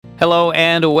Hello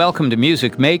and welcome to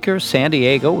Music Maker San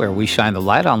Diego, where we shine the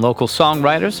light on local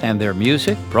songwriters and their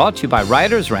music, brought to you by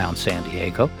Writers Round San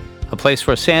Diego, a place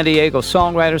where San Diego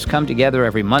songwriters come together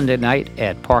every Monday night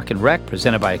at Park and Rec,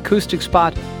 presented by Acoustic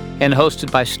Spot and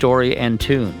hosted by Story and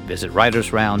Tune. Visit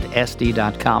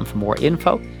writersroundsd.com for more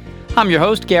info. I'm your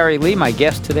host, Gary Lee. My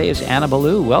guest today is Anna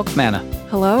Ballew. Welcome, Anna.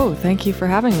 Hello. Thank you for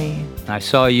having me. I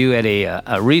saw you at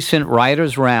a recent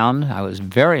Writers Round. I was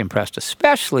very impressed,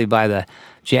 especially by the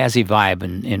jazzy vibe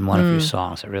in one of your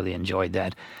songs. I really enjoyed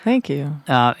that. Thank you.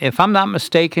 If I'm not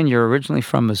mistaken, you're originally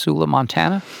from Missoula,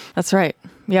 Montana? That's right.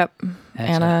 Yep.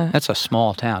 That's a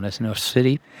small town, isn't it? A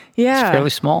city? Yeah. It's fairly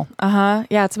small. Uh-huh.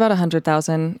 Yeah, it's about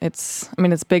 100,000. It's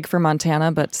big for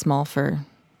Montana, but small for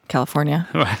California.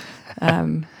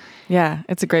 Yeah,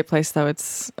 it's a great place, though.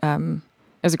 It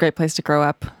was a great place to grow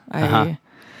up.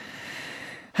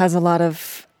 Has a lot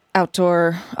of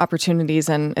outdoor opportunities,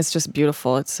 and it's just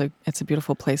beautiful. It's a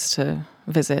beautiful place to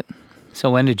visit.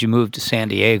 So when did you move to San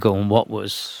Diego, and what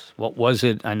was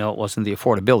it? I know it wasn't the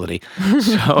affordability.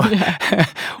 So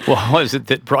what was it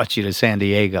that brought you to San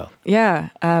Diego? Yeah.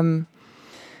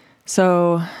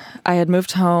 So I had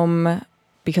moved home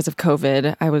because of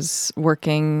COVID. I was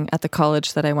working at the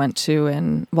college that I went to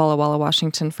in Walla Walla,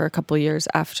 Washington for a couple of years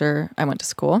after I went to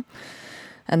school.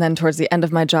 And then towards the end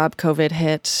of my job, COVID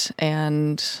hit,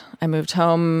 and I moved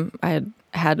home. I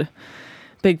had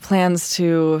big plans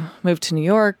to move to New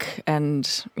York,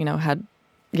 and had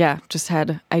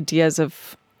ideas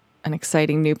of an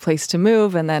exciting new place to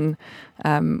move, and then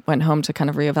went home to kind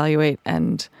of reevaluate,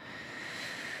 and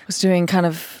was doing kind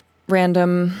of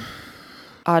random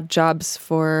odd jobs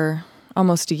for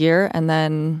almost a year, and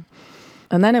then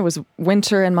it was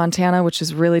winter in Montana, which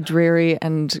is really dreary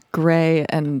and gray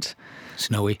and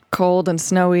snowy, cold and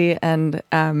snowy. And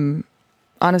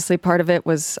honestly, part of it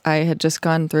was I had just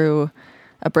gone through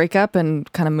a breakup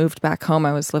and kind of moved back home.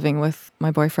 I was living with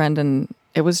my boyfriend, and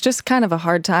it was just kind of a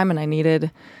hard time, and I needed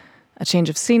a change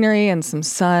of scenery and some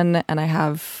sun, and I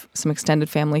have some extended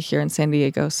family here in San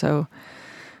Diego, so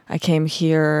I came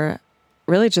here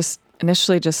really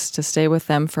initially just to stay with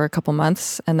them for a couple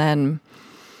months, and then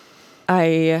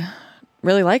I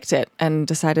really liked it and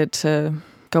decided to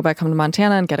go back home to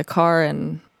Montana and get a car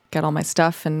and get all my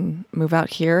stuff and move out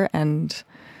here and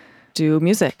do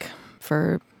music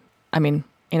in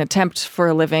attempt for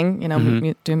a living,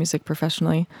 do music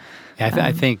professionally. Yeah,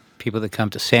 I think people that come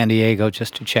to San Diego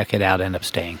just to check it out end up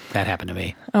staying. That happened to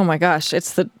me. Oh my gosh,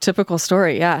 it's the typical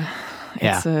story, yeah.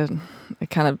 It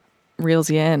kind of reels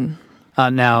you in.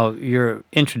 Now, your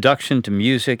introduction to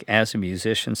music as a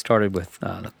musician started with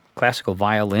classical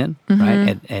violin,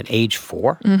 right, at age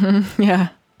 4? Mm-hmm. Yeah.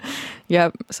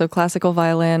 Yep. So classical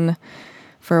violin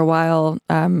for a while.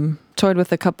 Toyed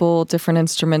with a couple different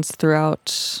instruments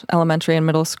throughout elementary and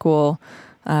middle school.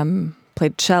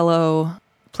 Played cello,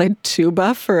 played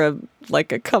tuba for a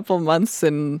couple months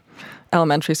in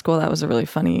elementary school. That was a really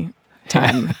funny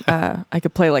time. I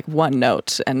could play one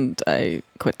note, and I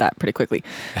quit that pretty quickly.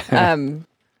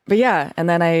 But yeah, and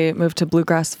then I moved to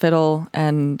bluegrass fiddle,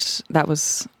 and that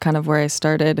was kind of where I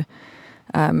started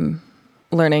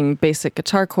learning basic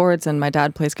guitar chords, and my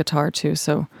dad plays guitar too,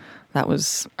 so that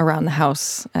was around the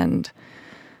house. And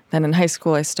then in high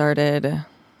school, I started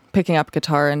picking up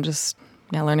guitar and just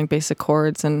learning basic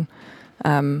chords and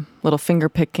little finger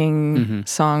picking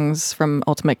songs from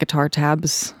Ultimate Guitar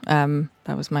Tabs. That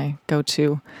was my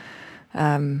go-to.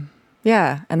 And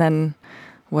then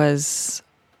was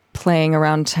playing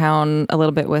around town a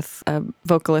little bit with a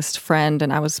vocalist friend,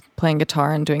 and I was playing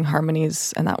guitar and doing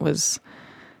harmonies, and that was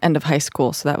end of high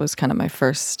school. So that was kind of my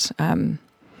first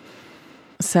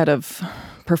set of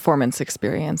performance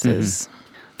experiences.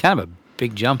 Kind of a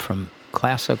big jump from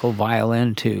classical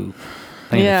violin to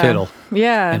playing the fiddle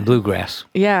and bluegrass.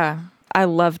 Yeah, I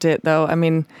loved it, though.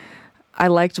 I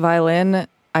liked violin.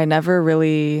 I never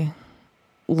really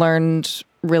learned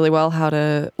really well how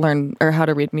to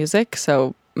read music,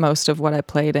 so most of what I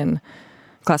played in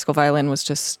classical violin was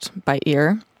just by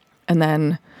ear. And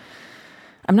then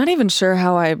I'm not even sure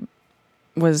how I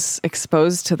was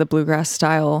exposed to the bluegrass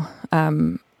style,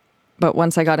 but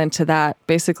once I got into that,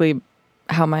 basically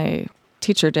how my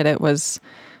teacher did it was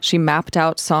she mapped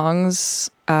out songs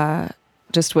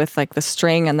just with the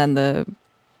string and then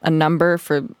a number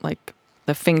for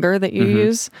the finger that you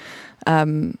use.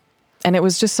 And it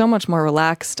was just so much more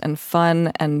relaxed and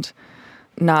fun and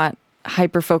not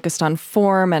hyper-focused on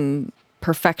form and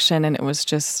perfection. And it was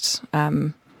just,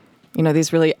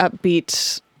 these really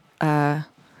upbeat,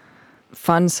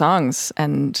 fun songs.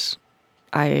 And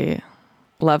I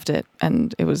loved it.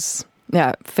 And it was,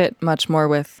 fit much more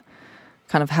with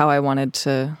kind of how I wanted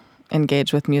to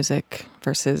engage with music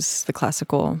versus the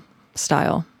classical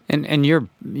style. And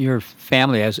your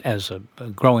family, as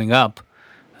growing up,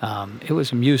 it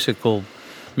was a musical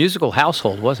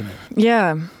household, wasn't it?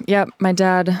 Yeah. My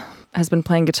dad has been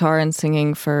playing guitar and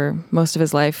singing for most of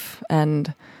his life,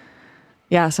 and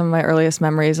yeah, some of my earliest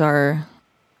memories are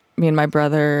me and my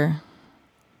brother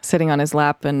sitting on his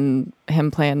lap and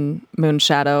him playing Moon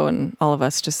Shadow and all of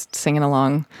us just singing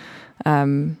along.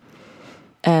 And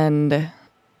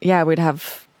yeah, we'd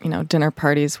have, dinner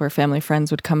parties where family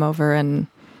friends would come over and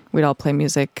we'd all play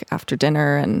music after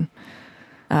dinner. And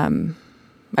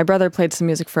my brother played some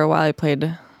music for a while. He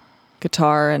played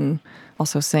guitar and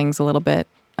also sings a little bit.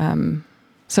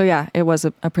 So yeah, it was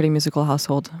a pretty musical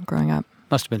household growing up.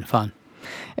 Must have been fun.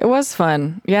 It was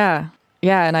fun. Yeah.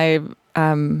 And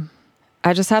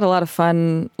I just had a lot of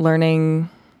fun learning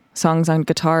songs on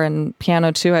guitar and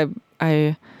piano too.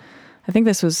 I think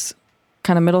this was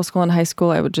kind of middle school and high school.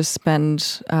 I would just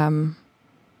spend,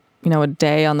 a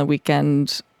day on the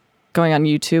weekend going on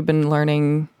YouTube and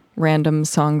learning random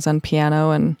songs on piano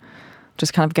and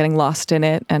just kind of getting lost in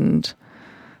it. And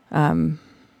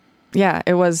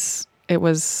it was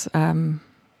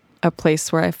a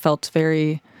place where I felt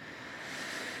very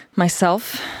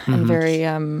myself and very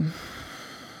I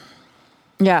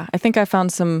think I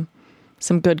found some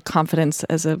good confidence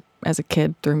as a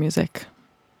kid through music.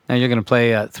 Now you're going to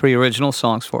play 3 original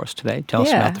songs for us today. Tell us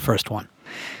about the first one.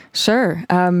 Sure.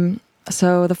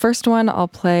 So the first one I'll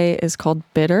play is called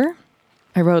Bitter.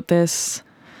 I wrote this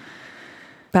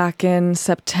back in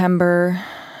September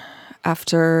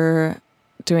after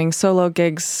doing solo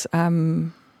gigs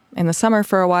in the summer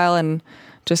for a while, and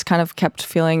just kind of kept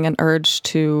feeling an urge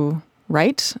to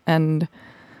write. And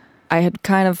I had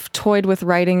kind of toyed with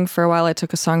writing for a while. I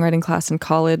took a songwriting class in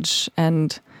college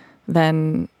and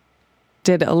then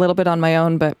did a little bit on my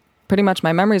own, but pretty much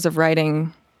my memories of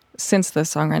writing since the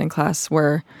songwriting class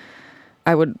were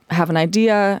I would have an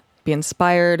idea, be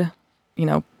inspired,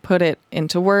 put it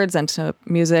into words and to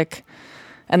music,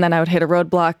 and then I would hit a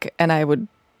roadblock and I would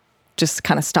just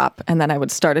kind of stop, and then I would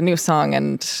start a new song,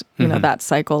 and that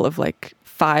cycle of like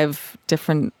 5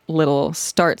 different little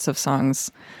starts of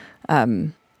songs.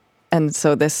 And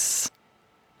so this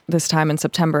time in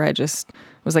September, I just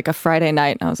was like a Friday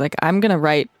night, and I was like, I'm gonna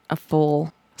write a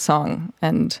full song,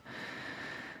 and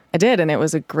I did, and it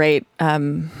was a great,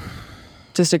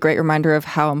 just a great reminder of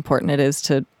how important it is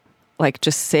to like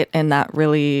just sit in that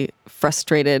really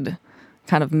frustrated,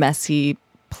 kind of messy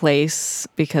place,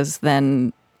 because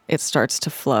then it starts to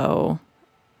flow,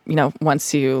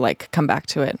 once you like come back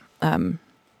to it.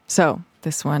 So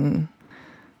this one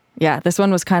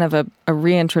was kind of a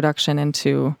reintroduction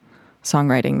into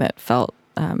songwriting that felt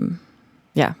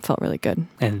really good.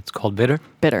 And it's called Bitter?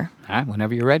 Bitter. All right,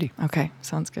 whenever you're ready. Okay,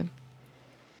 sounds good.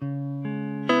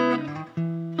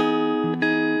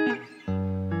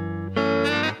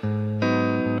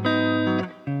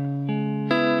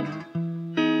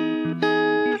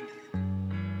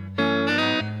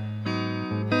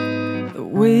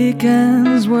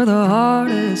 Weekends were the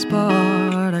hardest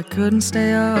part. I couldn't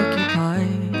stay occupied.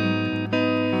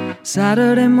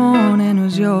 Saturday morning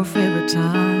was your favorite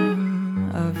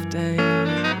time of day.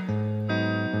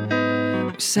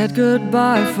 We said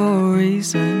goodbye for a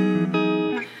reason.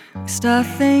 At least I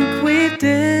think we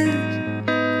did.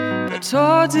 But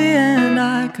towards the end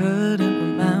I couldn't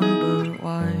remember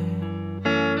why.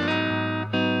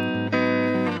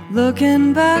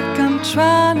 Looking back, I'm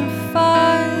trying to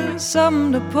find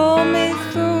something to pull me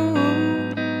through.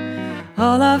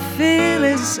 All I feel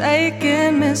is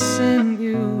aching, missing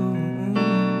you.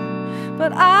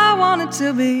 But I want it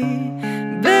to be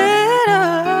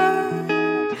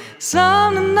bitter,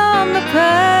 something to numb the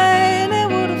pain. It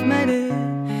would have made it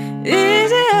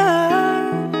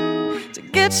easier to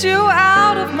get you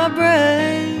out of my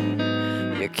brain.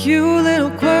 Your cute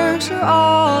little quirks are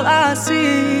all I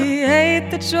see. Hate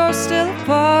that you're still a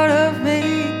part of me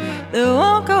that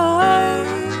won't go away.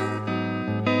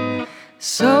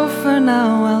 So for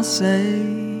now I'll say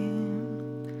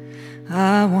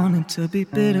I want it to be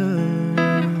bitter.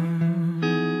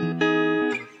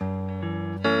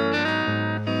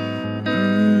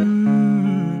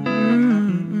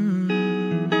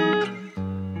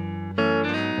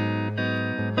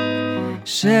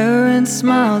 Sharing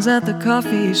smiles at the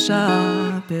coffee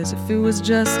shop as if it was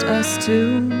just us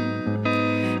two.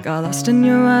 Got lost in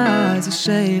your eyes, a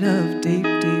shade of deep,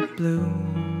 deep blue.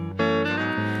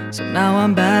 So now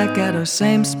I'm back at our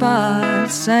same spot,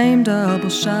 same double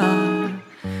shot.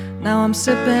 Now I'm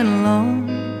sipping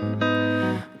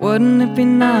alone. Wouldn't it be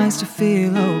nice to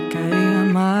feel okay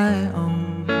on my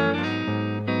own?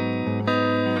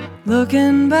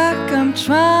 Looking back, I'm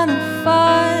trying to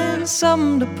find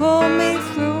something to pull me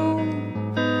through.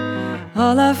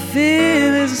 All I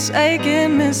feel is this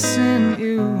aching, missing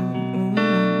you.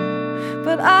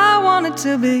 But I want it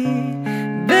to be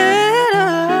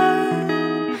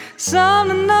bitter,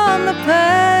 something on the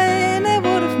pain. It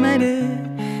would have made it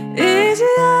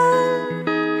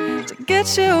easier to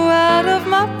get you out of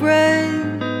my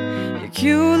brain. Your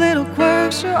cute little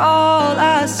quirks are all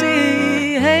I see.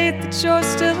 Hate that you're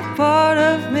still a part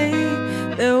of me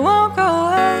that won't go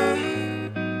away.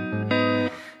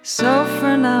 So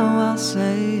for now I'll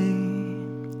say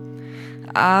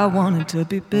I want it to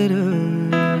be bitter.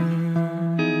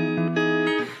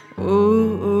 Ooh,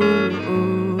 ooh,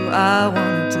 ooh, I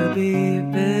want it to be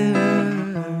bitter.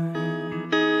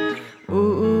 Ooh,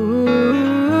 ooh,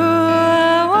 ooh,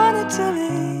 I want it to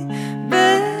be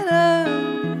bitter.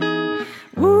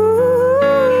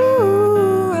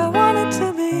 Ooh, I want it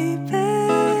to be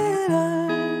bitter.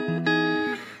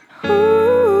 Ooh.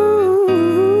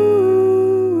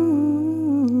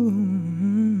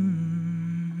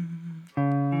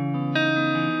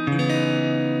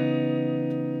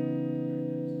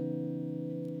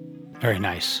 Very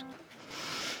nice.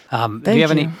 Do Thank you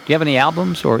have you. any? Do you have any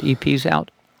albums or EPs out?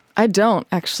 I don't,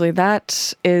 actually.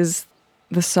 That is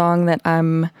the song that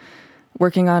I'm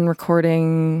working on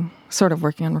recording, sort of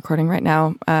working on recording right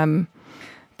now.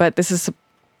 But this is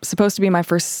supposed to be my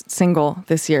first single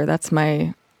this year. That's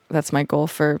my goal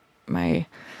for my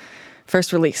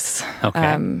first release.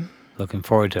 Okay. Looking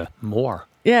forward to more.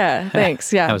 Yeah,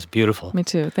 thanks. Yeah. That was beautiful. Me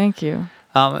too. Thank you.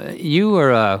 You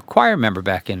were a choir member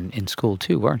back in school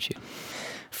too, weren't you?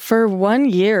 For 1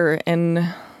 year in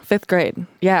 5th grade.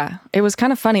 Yeah. It was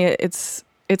kind of funny. It's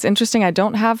interesting. I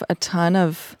don't have a ton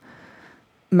of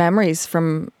memories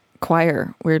from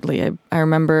choir, weirdly. I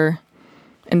remember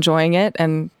enjoying it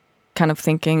and kind of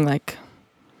thinking like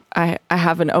I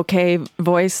have an okay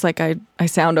voice, like I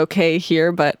sound okay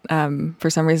here, but for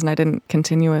some reason I didn't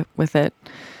continue with it.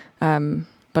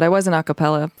 But I was in a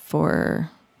cappella for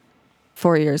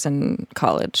 4 years in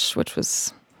college, which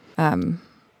was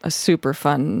a super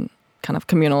fun kind of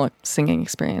communal singing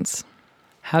experience.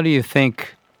 How do you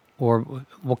think, or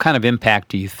what kind of impact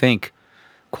do you think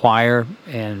choir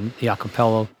and the a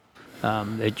cappella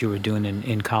that you were doing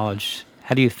in college,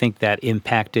 how do you think that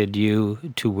impacted you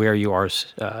to where you are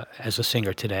as a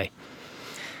singer today?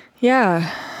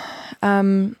 Yeah.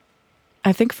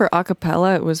 I think for a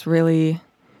cappella, it was really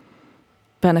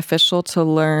beneficial to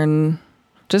learn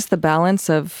just the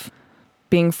balance of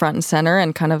being front and center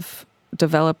and kind of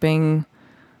developing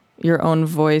your own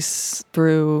voice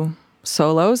through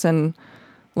solos and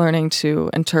learning to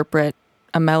interpret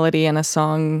a melody and a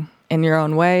song in your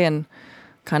own way and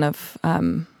kind of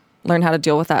learn how to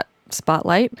deal with that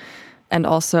spotlight, and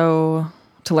also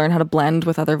to learn how to blend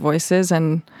with other voices.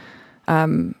 And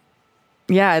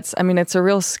it's a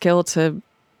real skill to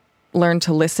learn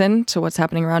to listen to what's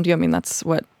happening around you. I mean, that's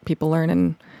what people learn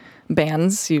in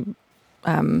bands. You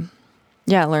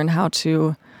learn how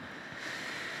to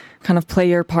kind of play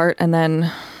your part and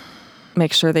then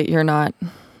make sure that you're not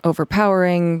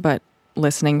overpowering, but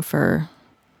listening for,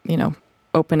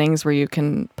 openings where you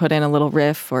can put in a little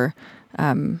riff, or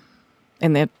in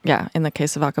the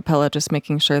case of a cappella, just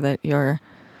making sure that you're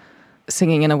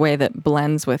singing in a way that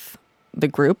blends with the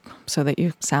group so that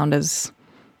you sound as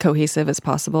cohesive as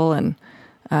possible. And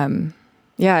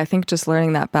I think just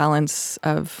learning that balance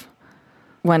of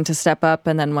when to step up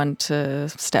and then when to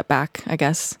step back, I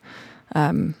guess,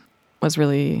 was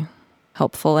really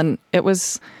helpful. And it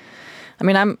was,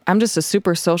 I'm just a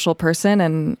super social person,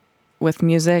 and with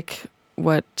music,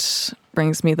 what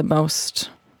brings me the most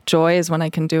joy is when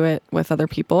I can do it with other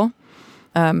people.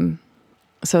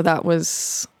 So that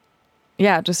was,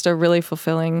 just a really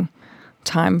fulfilling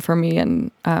time for me.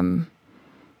 And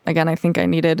again, I think I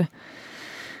needed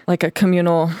like a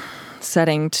communal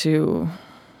setting to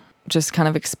just kind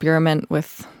of experiment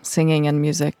with singing and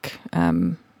music.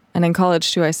 And in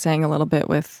college too, I sang a little bit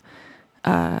with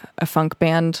a funk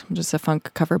band, just a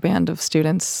funk cover band of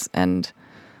students, and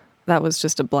that was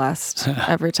just a blast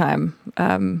every time.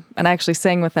 And I actually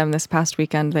sang with them this past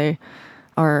weekend. They're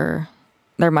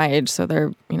my age, so they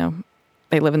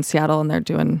live in Seattle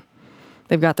and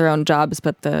they've got their own jobs,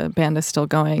 but the band is still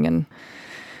going. And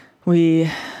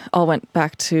we all went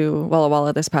back to Walla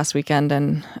Walla this past weekend,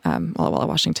 and Walla Walla,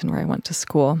 Washington, where I went to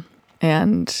school.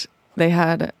 And they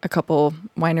had a couple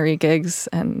winery gigs,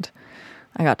 and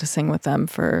I got to sing with them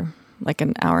for like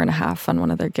an hour and a half on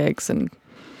one of their gigs. And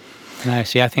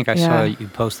nice. Yeah, I think I saw you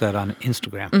post that on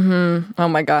Instagram. Mm-hmm. Oh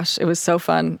my gosh, it was so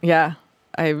fun. Yeah.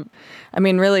 I've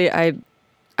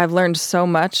learned so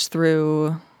much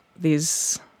through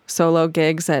these solo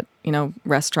gigs at,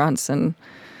 restaurants and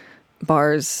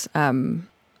bars.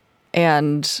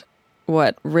 And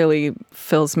what really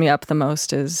fills me up the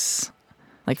most is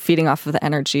like feeding off of the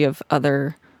energy of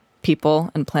other people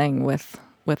and playing with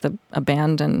a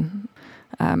band. And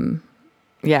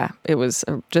it was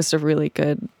just a really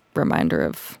good reminder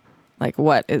of like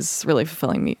what is really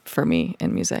fulfilling for me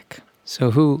in music.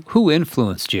 So who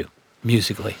influenced you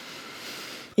musically?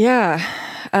 Yeah.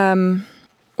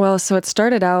 Well, so it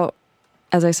started out,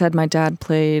 as I said, my dad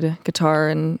played guitar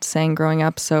and sang growing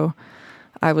up. So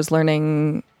I was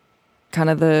learning kind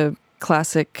of the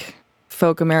classic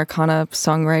folk Americana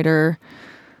songwriter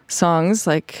songs,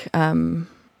 like,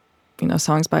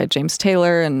 songs by James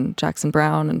Taylor and Jackson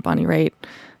Browne and Bonnie Raitt,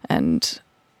 and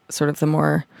sort of the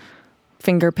more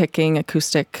finger-picking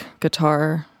acoustic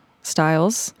guitar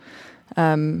styles.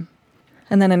 And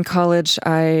then in college,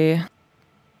 I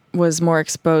was more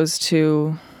exposed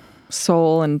to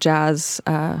soul and jazz,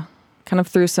 kind of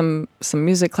through some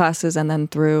music classes, and then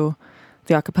through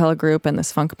the a cappella group and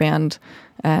this funk band,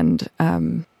 and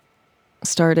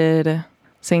started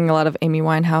singing a lot of Amy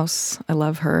Winehouse. I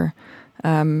love her.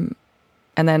 And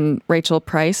then Rachel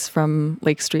Price from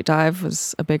Lake Street Dive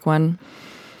was a big one.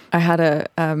 I had a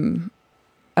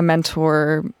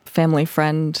mentor, family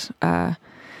friend,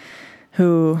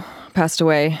 who passed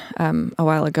away a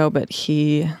while ago, but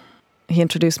he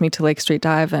introduced me to Lake Street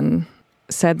Dive and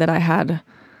said that I had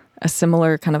a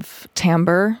similar kind of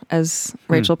timbre as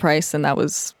Rachel Price, and that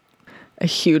was a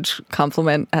huge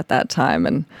compliment at that time.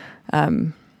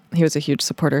 And he was a huge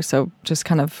supporter, so just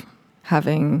kind of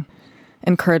having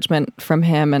encouragement from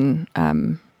him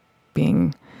and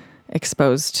being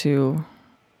exposed to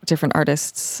different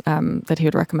artists that he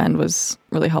would recommend was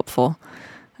really helpful.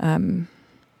 So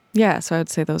I would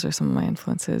say those are some of my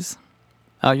influences.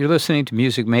 You're listening to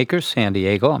Music Makers San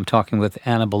Diego. I'm talking with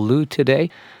Anna Ballew today.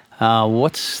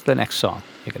 What's the next song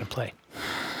you're going to play?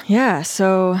 Yeah,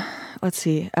 so let's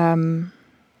see. The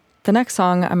next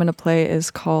song I'm going to play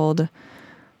is called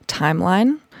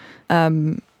Timeline.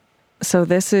 So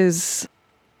this is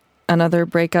another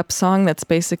breakup song that's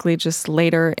basically just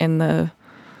later in the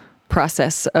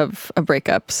process of a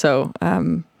breakup. So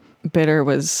Bitter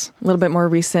was a little bit more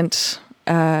recent,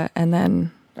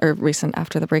 recent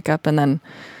after the breakup, and then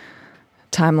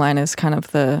Timeline is kind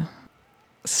of the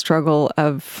struggle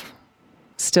of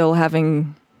still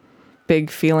having big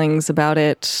feelings about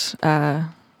it,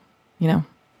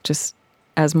 just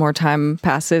as more time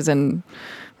passes and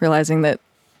realizing that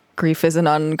grief is an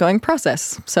ongoing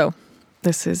process. So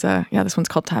this is, this one's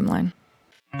called Timeline.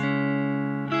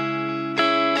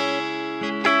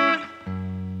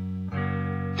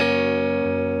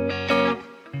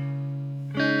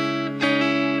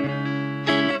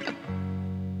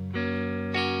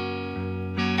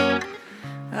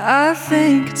 I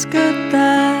think it's good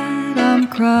that I'm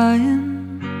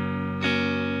crying.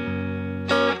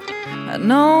 I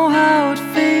know how it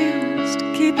feels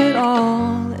to keep it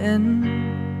all in.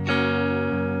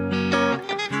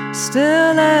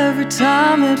 Still every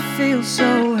time it feels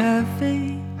so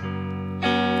heavy,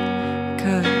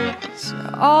 'cause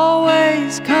it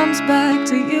always comes back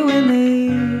to you in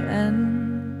the end.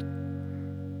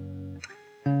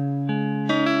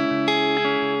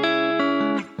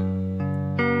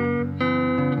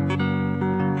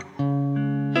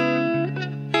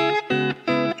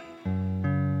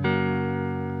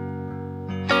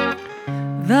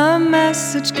 The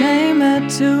message came at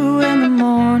 2 in the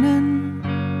morning,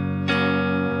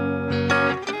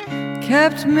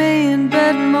 kept me in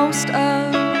bed most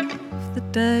of the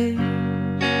day.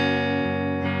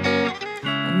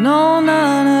 And no,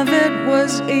 none of it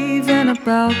was even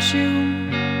about you.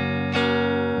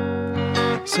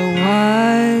 So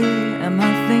why am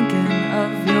I thinking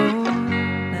of your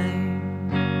name?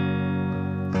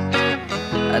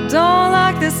 I don't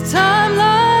like this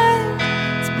timeline.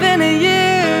 It's been a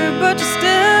year, but you're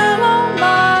still on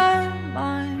my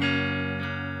mind.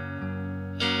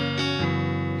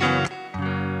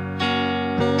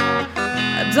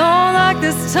 I don't like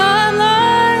this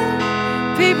timeline.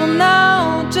 People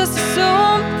now just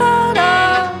assume that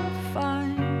I'm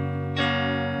fine.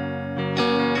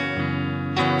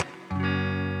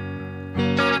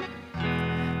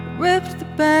 Ripped the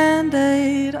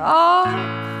Band-Aid off.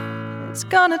 It's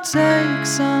gonna take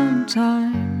some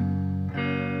time.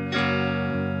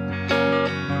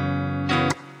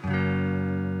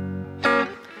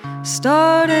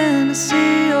 Starting to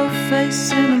see your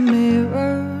face in the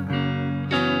mirror,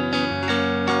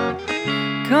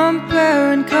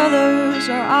 comparing colors,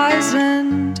 our eyes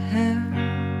and hair.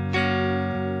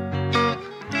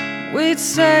 We'd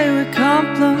say we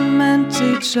complement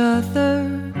each other,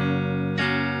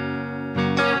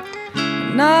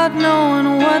 not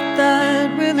knowing what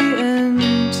that really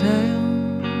entails.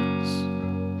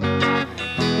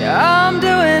 Yeah, I'm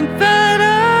doing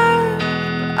better,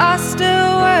 but I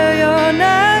still wear your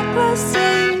necklace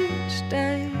each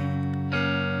day.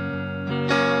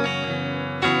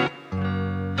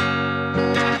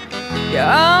 Yeah,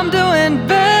 I'm doing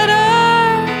better,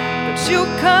 but you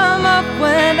come up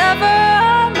whenever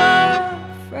I'm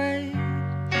afraid.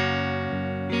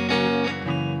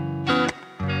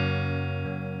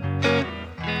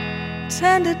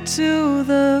 Tended to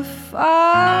the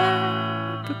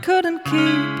fire, but couldn't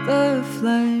keep the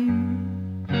flame.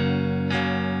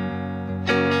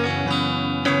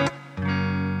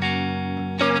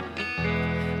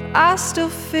 I still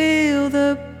feel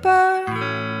the burn,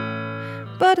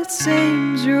 but it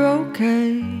seems you're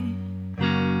okay.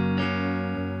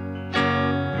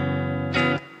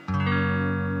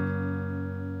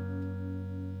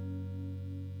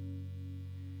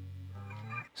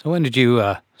 So when did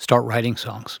you start writing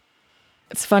songs?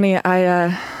 It's funny,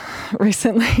 I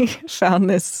recently found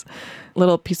this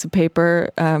little piece of paper,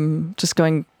 just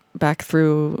going back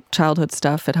through childhood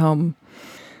stuff at home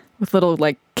with little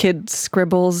like kid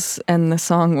scribbles, and the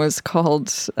song was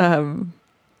called, oh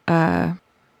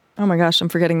my gosh, I'm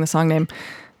forgetting the song name.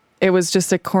 It was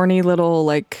just a corny little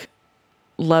like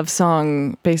love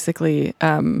song, basically,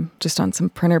 just on some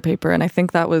printer paper, and I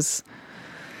think that was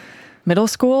middle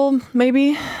school,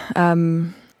 maybe.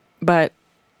 But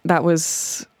that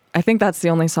was, I think that's the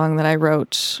only song that I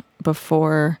wrote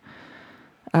before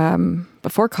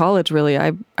college, really.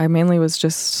 I mainly was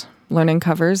just learning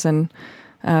covers, and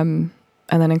then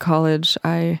in college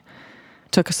I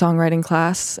took a songwriting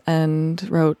class and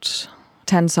wrote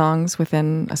 10 songs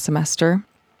within a semester,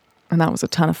 and that was a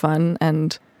ton of fun.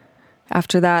 And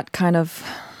after that, kind of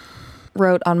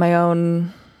wrote on my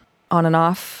own, on and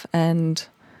off, and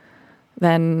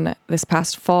then this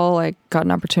past fall, I got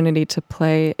an opportunity to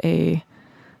play an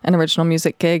original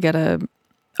music gig at a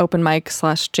open mic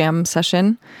 / jam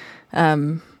session.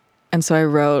 And so I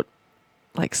wrote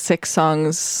like 6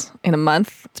 songs in a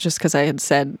month just because I had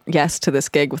said yes to this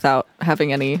gig without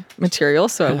having any material.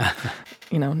 So,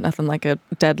 nothing like a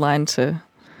deadline to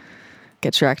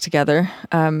get your act together.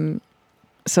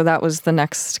 So that was the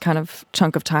next kind of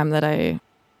chunk of time that I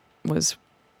was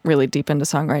really deep into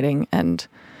songwriting. And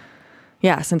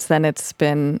yeah, since then it's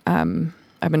been,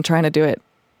 I've been trying to do it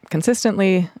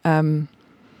consistently. And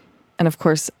of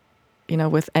course,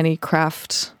 with any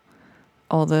craft,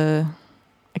 all the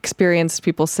experienced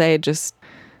people say, just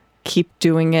keep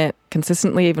doing it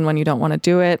consistently, even when you don't want to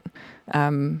do it.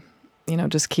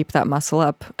 Just keep that muscle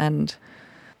up. And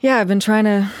yeah, I've been trying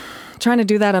to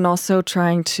do that, and also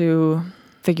trying to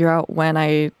figure out when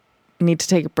I need to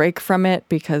take a break from it,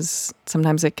 because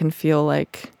sometimes it can feel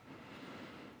like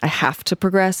I have to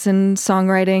progress in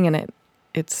songwriting, and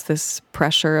it's this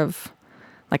pressure of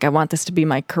like, I want this to be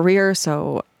my career,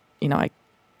 so I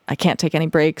can't take any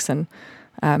breaks. And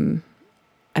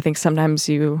I think sometimes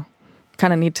you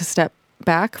kind of need to step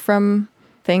back from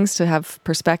things to have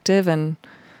perspective, and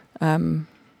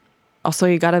also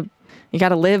you gotta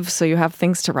live, so you have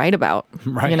things to write about.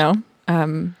 Right.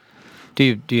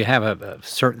 Do you have a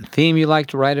certain theme you like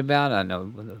to write about? I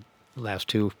know the last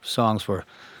 2 songs were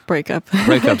breakup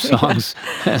songs.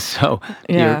 So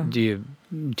yeah. Do you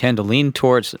tend to lean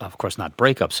towards, of course, not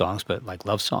breakup songs, but like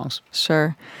love songs?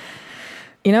 Sure.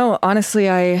 Honestly,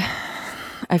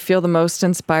 I feel the most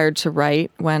inspired to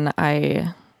write when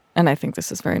and I think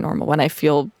this is very normal, when I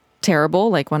feel terrible,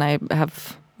 like when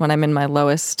I'm in my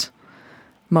lowest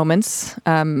moments.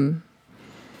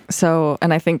 So,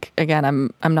 and I think, again,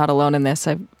 I'm not alone in this.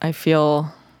 I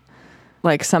feel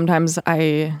like sometimes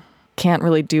I can't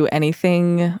really do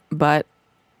anything but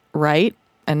write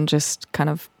and just kind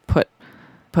of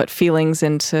put feelings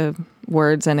into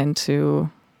words and into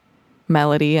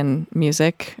melody and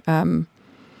music. And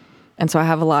so I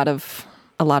have a lot of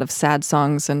sad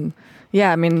songs, and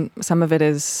yeah, I mean, some of it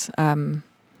is,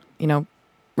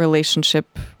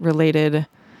 relationship related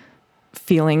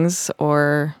feelings,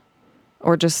 or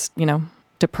just,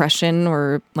 depression,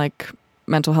 or like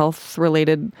mental health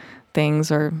related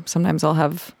things. Or sometimes I'll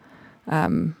have,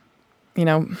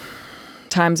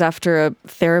 times after a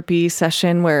therapy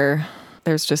session where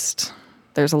there's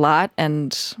a lot,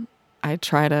 and I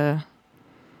try to,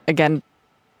 again,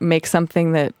 make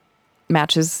something that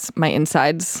matches my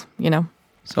insides,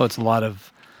 So it's a lot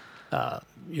of,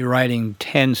 your writing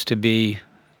tends to be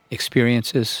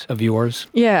experiences of yours.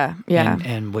 Yeah.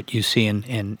 And what you see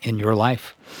in your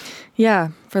life. Yeah,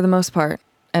 for the most part.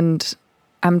 And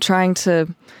I'm trying to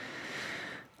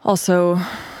also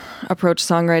approach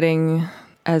songwriting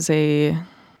as a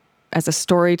as a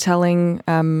storytelling,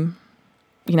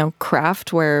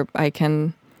 craft where I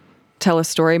can tell a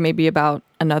story maybe about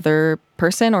another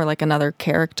person or like another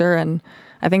character. And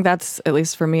I think that's, at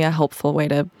least for me, a helpful way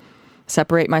to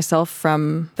separate myself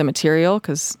from the material,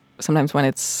 because sometimes when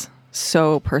it's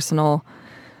so personal,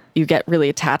 you get really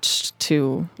attached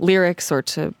to lyrics or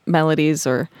to melodies,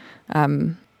 or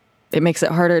it makes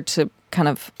it harder to kind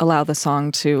of allow the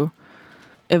song to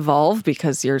evolve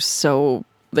because there's so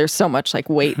much like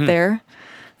weight there.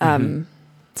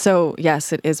 So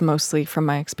yes, it is mostly from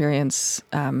my experience,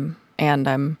 and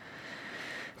I'm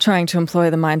trying to employ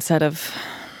the mindset of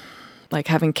like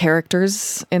having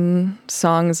characters in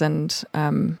songs, and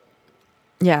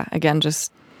again,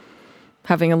 just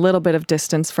having a little bit of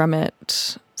distance from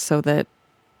it so that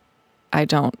I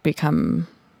don't become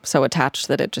so attached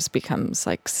that it just becomes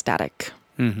like static.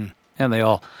 Mm-hmm. And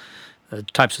the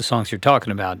types of songs you're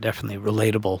talking about, definitely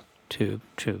relatable to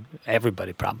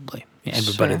everybody, probably.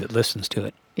 Everybody that listens to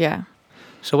it. Yeah.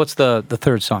 So what's the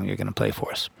third song you're going to play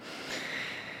for us?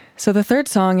 So the third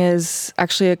song is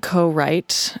actually a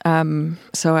co-write.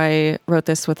 So I wrote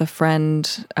this with a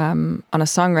friend on a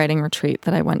songwriting retreat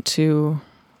that I went to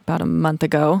about a month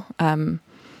ago.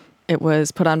 It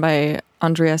was put on by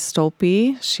Andrea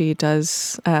Stolpe. She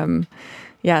does,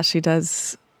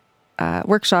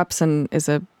 workshops and is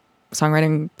a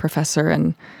songwriting professor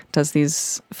and does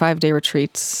these 5-day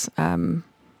retreats in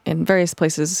various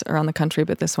places around the country.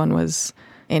 But this one was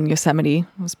in Yosemite.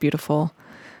 It was beautiful.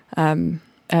 We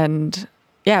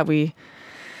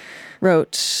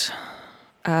wrote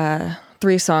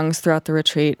 3 songs throughout the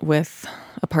retreat with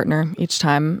a partner each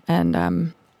time.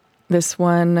 And this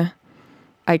one,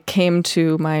 I came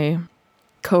to my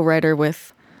co-writer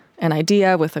with an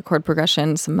idea, with a chord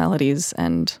progression, some melodies,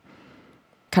 and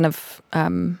kind of,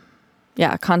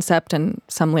 a concept and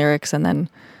some lyrics. And then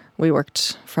we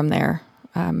worked from there.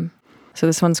 So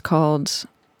this one's called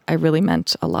I Really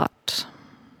Meant a Lot.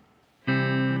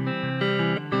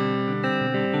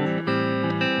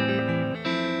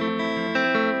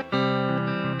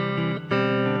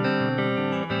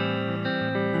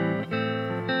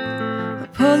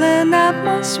 Pulling at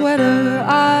my sweater,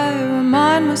 I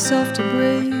remind myself to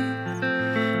breathe.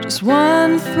 Just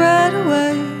one thread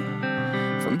away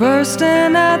from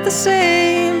bursting at the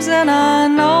seams, and I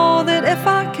know that if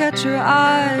I catch your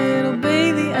eye, it'll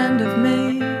be the end of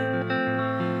me.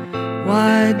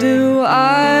 Why do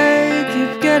I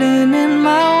keep getting in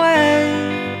my way?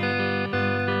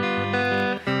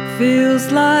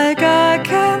 Feels like I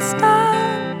can't stop.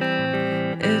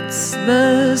 It's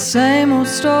the same old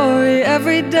story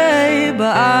every day,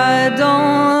 but I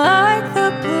don't like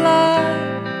the plot.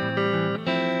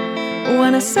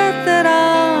 When I said that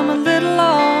I'm a little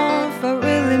off, I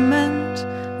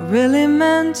really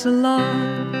meant a lot.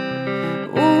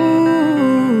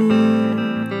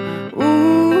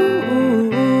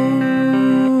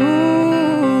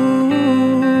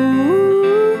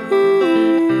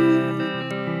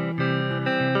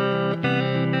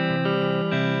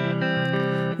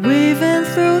 Weaving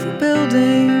through the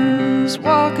buildings,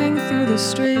 walking through the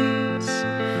streets.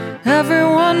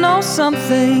 Everyone knows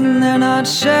something, they're not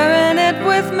sharing it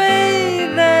with me.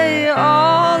 They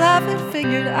all have it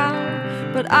figured out,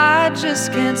 but I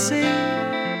just can't see.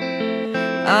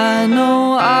 I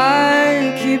know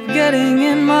I keep getting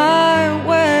in my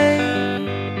way.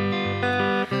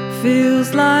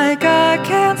 Feels like I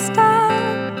can't stop.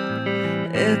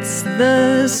 It's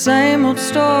the same old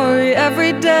story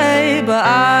every day, but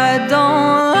I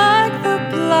don't like the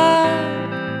plot.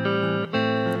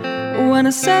 When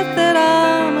I said that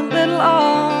I'm a little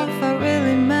off, I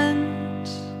really meant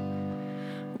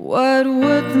what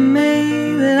would the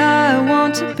me that I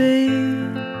want to be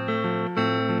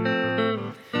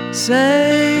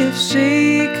say if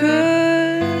she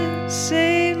could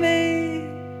see me?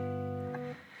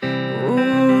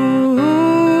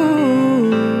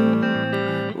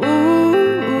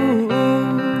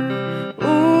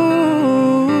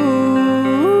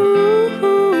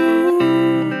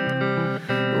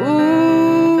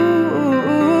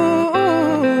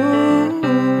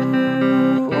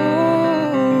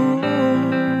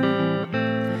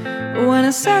 When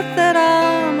I said that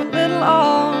I'm a little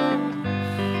off,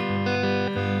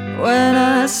 when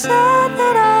I said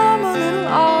that I'm a little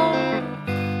off,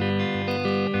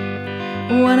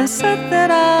 when I said that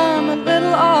I'm a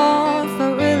little off,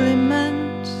 I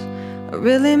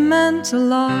really meant a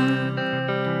lot.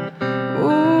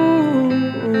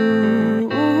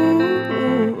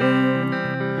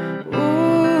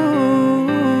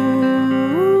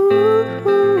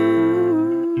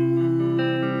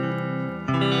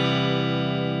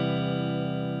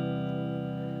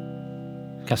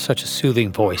 Got such a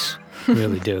soothing voice. You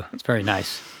really do. It's very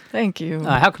nice. Thank you.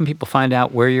 How can people find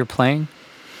out where you're playing?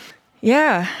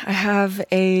 Yeah, I have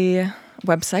a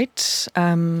website,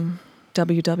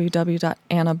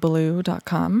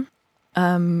 www.annaballew.com.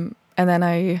 And then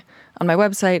on my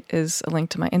website is a link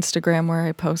to my Instagram where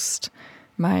I post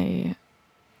my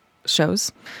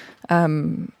shows.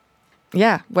 Website,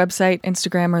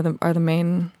 Instagram are the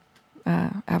main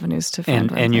avenues to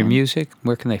find. And your music,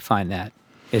 where can they find that?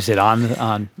 Is it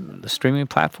on the streaming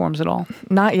platforms at all?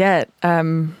 Not yet.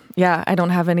 I don't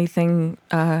have anything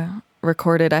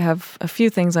recorded. I have a few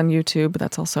things on YouTube, but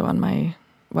that's also on my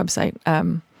website.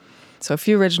 So a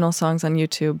few original songs on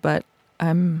YouTube, but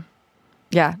don't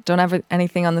have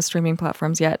anything on the streaming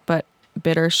platforms yet. But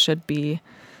Bitter should be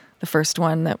the first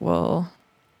one that will.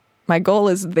 My goal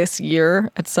is this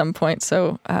year at some point,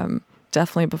 so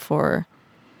definitely before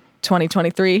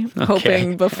 2023.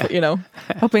 Okay.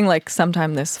 Hoping like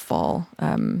sometime this fall,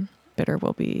 Bitter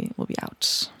will be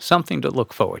out. Something to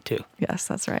look forward to. Yes,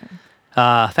 that's right.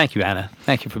 Thank you, Anna.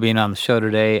 Thank you for being on the show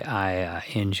today. I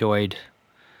enjoyed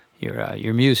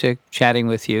your music, chatting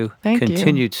with you. Thank you.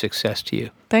 Continued success to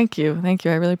you. Thank you.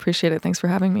 I really appreciate it. Thanks for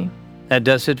having me. That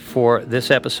does it for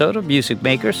this episode of Music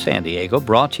Makers San Diego,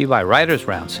 brought to you by Writers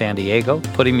Round San Diego,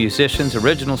 putting musicians'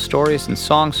 original stories and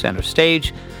songs center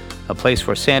stage, a place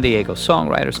where San Diego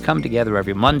songwriters come together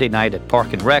every Monday night at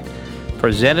Park and Rec,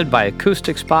 presented by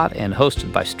Acoustic Spot and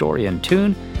hosted by Story and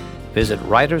Tune. Visit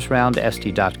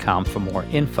writersroundsd.com for more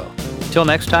info. Till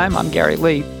next time, I'm Gary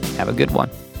Lee. Have a good one.